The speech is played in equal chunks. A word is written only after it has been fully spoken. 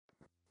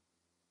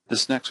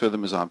This next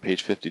rhythm is on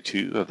page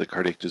 52 of the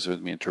Cardiac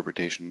Dysrhythmia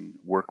Interpretation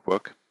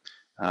Workbook,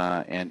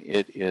 and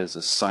it is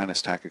a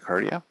sinus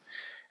tachycardia.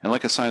 And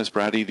like a sinus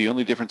brady, the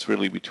only difference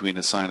really between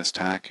a sinus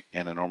tach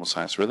and a normal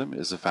sinus rhythm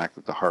is the fact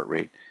that the heart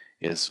rate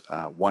is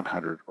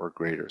 100 or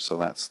greater. So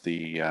that's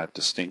the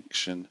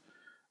distinction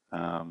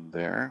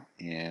there.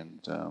 And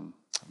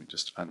let me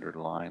just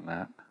underline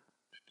that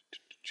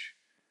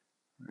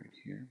right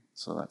here.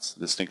 So that's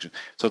the distinction.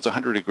 So it's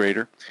 100 or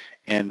greater.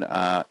 And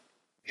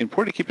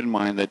important to keep in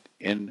mind that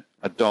in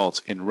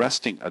adults, in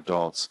resting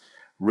adults,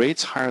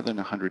 rates higher than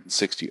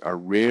 160 are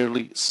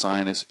rarely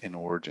sinus in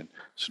origin.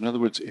 So in other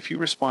words, if you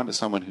respond to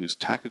someone who's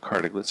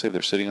tachycardic, let's say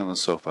they're sitting on the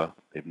sofa,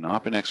 they've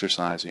not been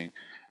exercising,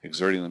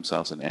 exerting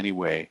themselves in any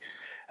way,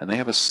 and they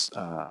have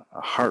a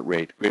heart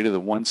rate greater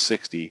than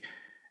 160,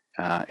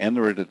 and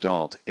they're an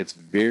adult, it's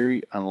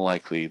very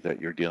unlikely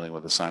that you're dealing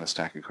with a sinus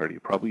tachycardia. You're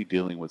probably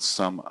dealing with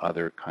some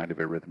other kind of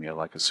arrhythmia,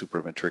 like a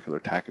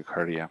supraventricular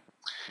tachycardia.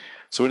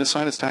 So in a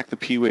sinus tach, the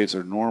P waves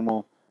are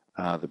normal.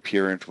 The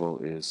PR interval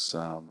is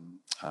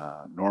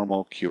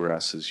normal.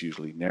 QRS is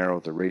usually narrow.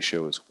 The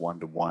ratio is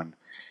 1:1,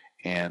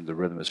 and the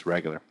rhythm is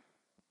regular.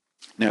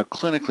 Now,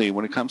 clinically,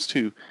 when it comes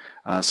to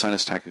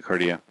sinus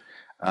tachycardia,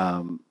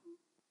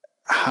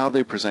 how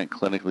they present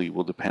clinically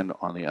will depend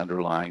on the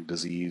underlying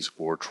disease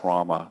or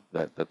trauma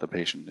that the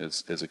patient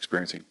is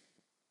experiencing.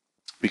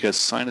 Because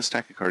sinus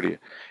tachycardia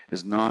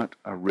is not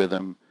a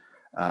rhythm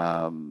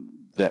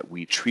that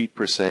we treat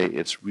per se.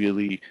 It's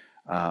really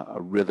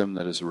a rhythm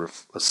that is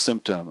a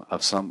symptom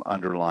of some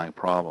underlying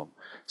problem.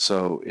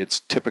 So it's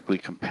typically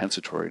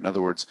compensatory. In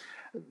other words,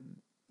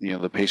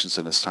 the patient's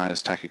in a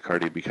sinus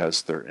tachycardia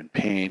because they're in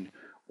pain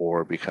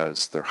or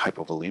because they're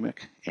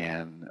hypovolemic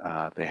and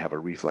they have a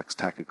reflex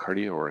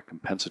tachycardia or a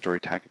compensatory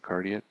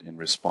tachycardia in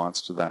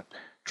response to that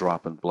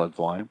drop in blood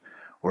volume,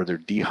 or they're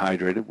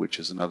dehydrated, which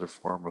is another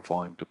form of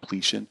volume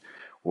depletion,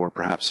 or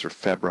perhaps they're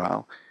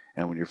febrile.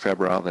 And when you're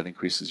febrile, that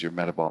increases your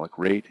metabolic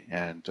rate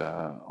and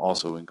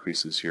also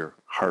increases your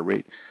heart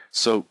rate.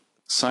 So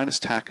sinus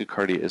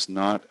tachycardia is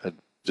not a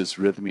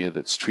dysrhythmia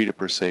that's treated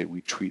per se. We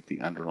treat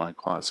the underlying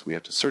cause. We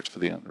have to search for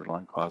the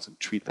underlying cause and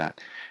treat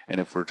that. And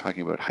if we're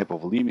talking about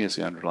hypovolemia as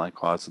the underlying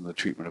cause, then the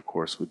treatment, of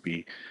course, would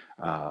be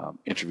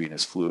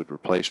intravenous fluid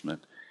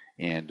replacement.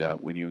 And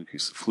when you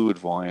increase the fluid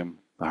volume,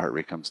 the heart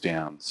rate comes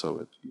down.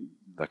 So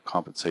that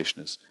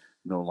compensation is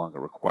no longer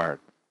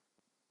required.